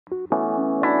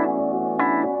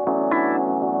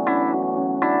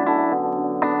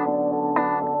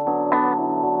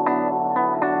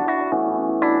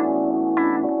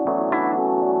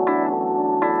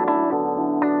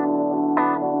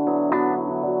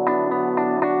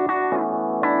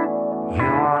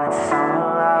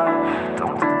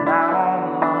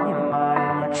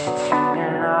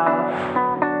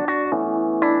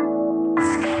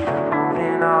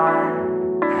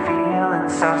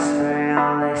So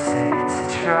surreal, they say it's a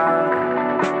drug.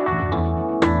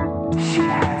 She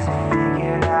has it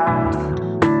figured out,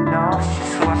 knows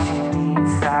just what she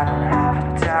needs, I don't have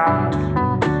a doubt.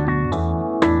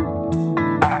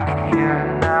 I can hear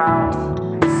her now,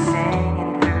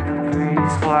 singing through the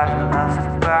breeze, what a love.